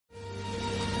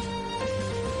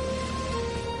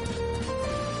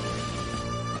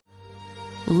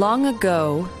Long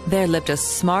ago, there lived a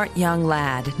smart young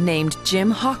lad named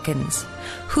Jim Hawkins,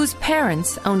 whose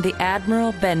parents owned the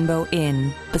Admiral Benbow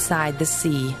Inn beside the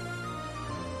sea.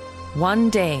 One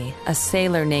day, a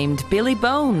sailor named Billy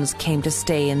Bones came to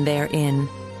stay in their inn.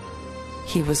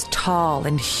 He was tall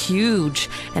and huge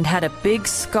and had a big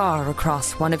scar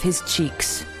across one of his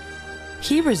cheeks.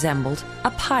 He resembled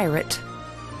a pirate.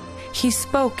 He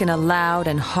spoke in a loud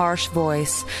and harsh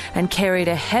voice and carried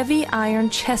a heavy iron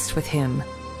chest with him.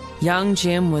 Young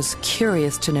Jim was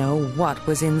curious to know what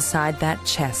was inside that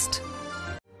chest.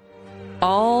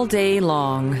 All day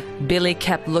long, Billy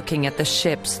kept looking at the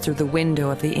ships through the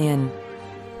window of the inn.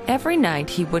 Every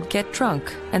night he would get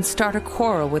drunk and start a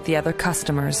quarrel with the other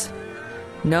customers.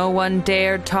 No one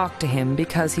dared talk to him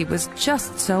because he was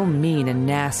just so mean and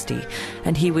nasty,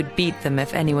 and he would beat them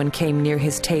if anyone came near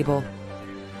his table.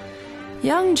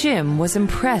 Young Jim was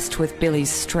impressed with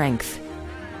Billy's strength.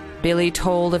 Billy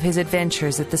told of his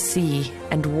adventures at the sea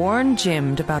and warned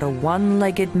Jim about a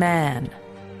one-legged man.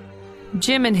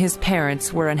 Jim and his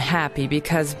parents were unhappy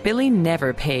because Billy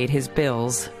never paid his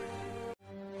bills.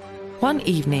 One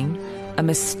evening, a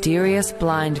mysterious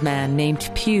blind man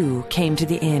named Pew came to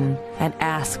the inn and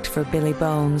asked for Billy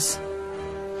Bones.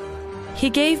 He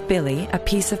gave Billy a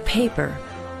piece of paper,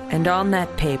 and on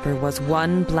that paper was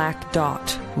one black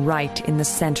dot right in the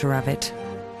center of it.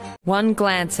 One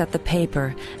glance at the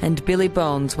paper, and Billy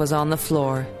Bones was on the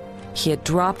floor. He had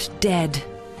dropped dead.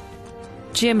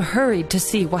 Jim hurried to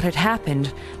see what had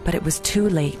happened, but it was too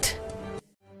late.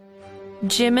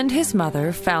 Jim and his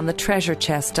mother found the treasure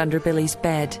chest under Billy's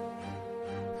bed.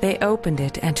 They opened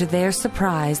it, and to their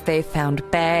surprise, they found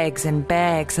bags and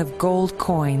bags of gold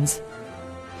coins.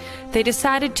 They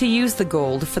decided to use the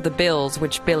gold for the bills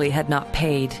which Billy had not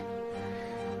paid.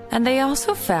 And they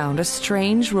also found a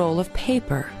strange roll of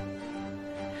paper.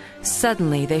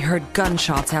 Suddenly, they heard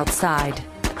gunshots outside.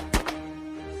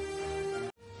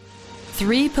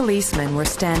 3 policemen were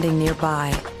standing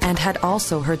nearby and had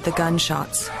also heard the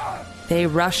gunshots. They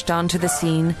rushed onto the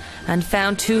scene and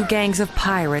found 2 gangs of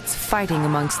pirates fighting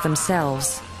amongst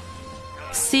themselves.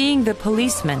 Seeing the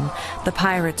policemen, the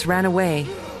pirates ran away.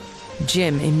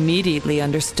 Jim immediately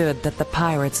understood that the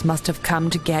pirates must have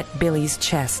come to get Billy's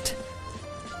chest.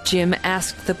 Jim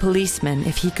asked the policeman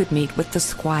if he could meet with the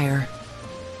squire.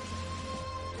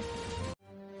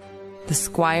 The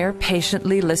squire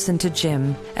patiently listened to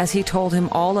Jim as he told him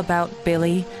all about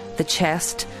Billy, the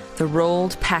chest, the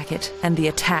rolled packet, and the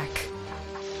attack.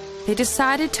 They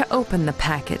decided to open the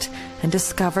packet and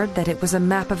discovered that it was a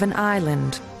map of an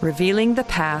island, revealing the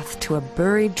path to a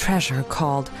buried treasure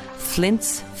called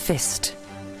Flint's Fist.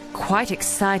 Quite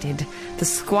excited, the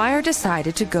squire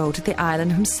decided to go to the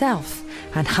island himself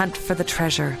and hunt for the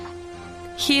treasure.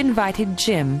 He invited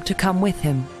Jim to come with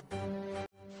him.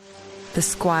 The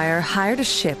squire hired a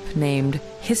ship named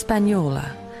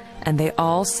Hispaniola, and they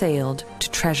all sailed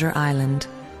to Treasure Island.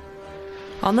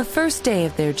 On the first day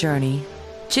of their journey,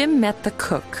 Jim met the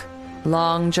cook,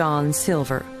 Long John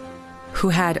Silver, who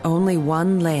had only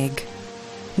one leg.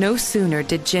 No sooner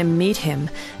did Jim meet him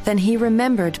than he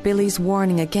remembered Billy's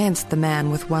warning against the man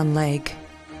with one leg.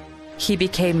 He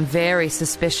became very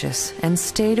suspicious and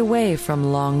stayed away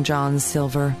from Long John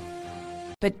Silver.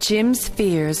 But Jim's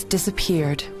fears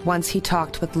disappeared once he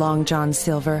talked with Long John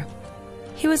Silver.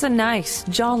 He was a nice,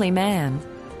 jolly man.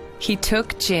 He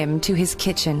took Jim to his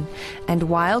kitchen and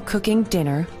while cooking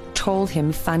dinner, told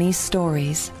him funny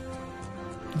stories.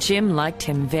 Jim liked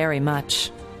him very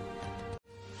much.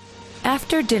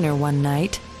 After dinner one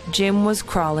night, Jim was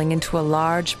crawling into a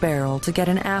large barrel to get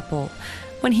an apple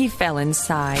when he fell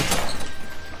inside.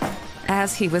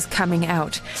 As he was coming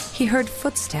out, he heard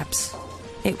footsteps.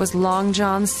 It was Long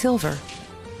John Silver.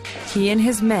 He and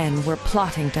his men were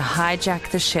plotting to hijack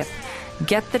the ship,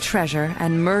 get the treasure,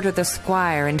 and murder the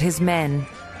squire and his men.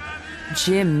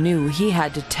 Jim knew he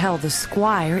had to tell the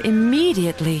squire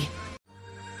immediately.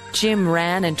 Jim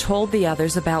ran and told the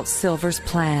others about Silver's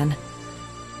plan.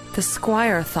 The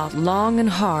squire thought long and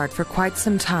hard for quite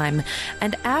some time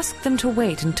and asked them to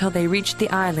wait until they reached the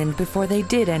island before they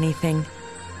did anything.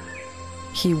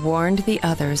 He warned the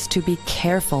others to be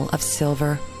careful of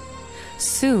Silver.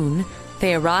 Soon,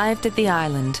 they arrived at the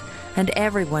island, and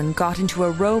everyone got into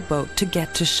a rowboat to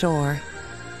get to shore.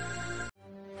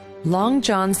 Long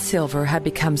John Silver had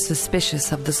become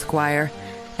suspicious of the squire,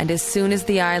 and as soon as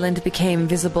the island became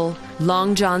visible,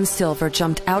 Long John Silver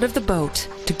jumped out of the boat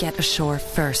to get ashore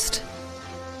first.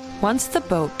 Once the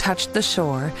boat touched the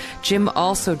shore, Jim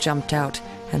also jumped out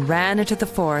and ran into the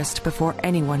forest before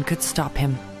anyone could stop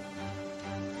him.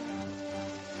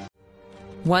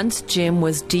 Once Jim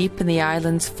was deep in the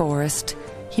island's forest,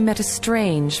 he met a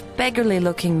strange,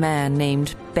 beggarly-looking man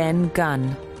named Ben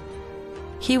Gunn.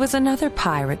 He was another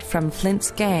pirate from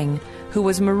Flint's gang who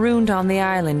was marooned on the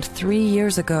island 3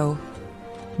 years ago.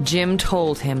 Jim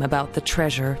told him about the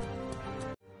treasure.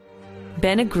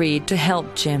 Ben agreed to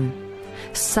help Jim.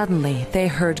 Suddenly, they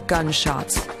heard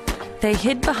gunshots. They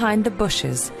hid behind the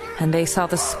bushes, and they saw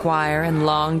the Squire and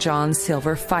Long John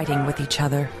Silver fighting with each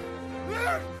other.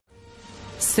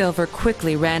 Silver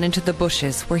quickly ran into the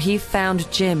bushes where he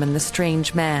found Jim and the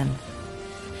strange man.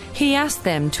 He asked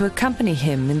them to accompany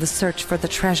him in the search for the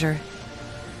treasure.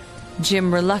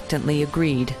 Jim reluctantly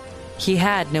agreed. He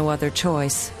had no other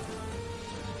choice.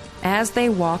 As they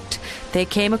walked, they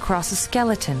came across a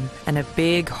skeleton and a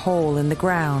big hole in the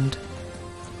ground.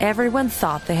 Everyone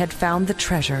thought they had found the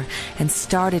treasure and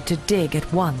started to dig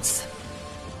at once.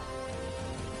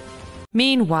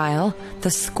 Meanwhile,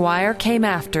 the Squire came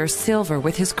after Silver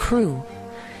with his crew.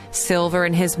 Silver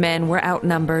and his men were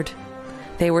outnumbered.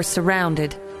 They were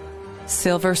surrounded.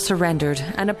 Silver surrendered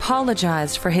and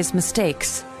apologized for his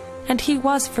mistakes, and he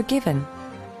was forgiven.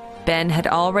 Ben had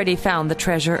already found the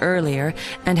treasure earlier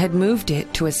and had moved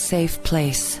it to a safe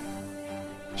place.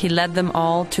 He led them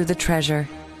all to the treasure.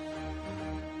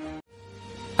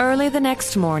 Early the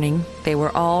next morning, they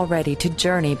were all ready to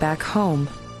journey back home.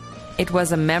 It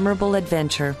was a memorable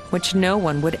adventure which no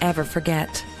one would ever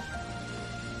forget.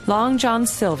 Long John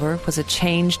Silver was a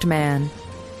changed man.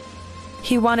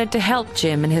 He wanted to help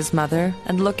Jim and his mother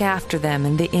and look after them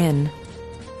in the inn.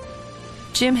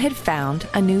 Jim had found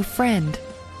a new friend.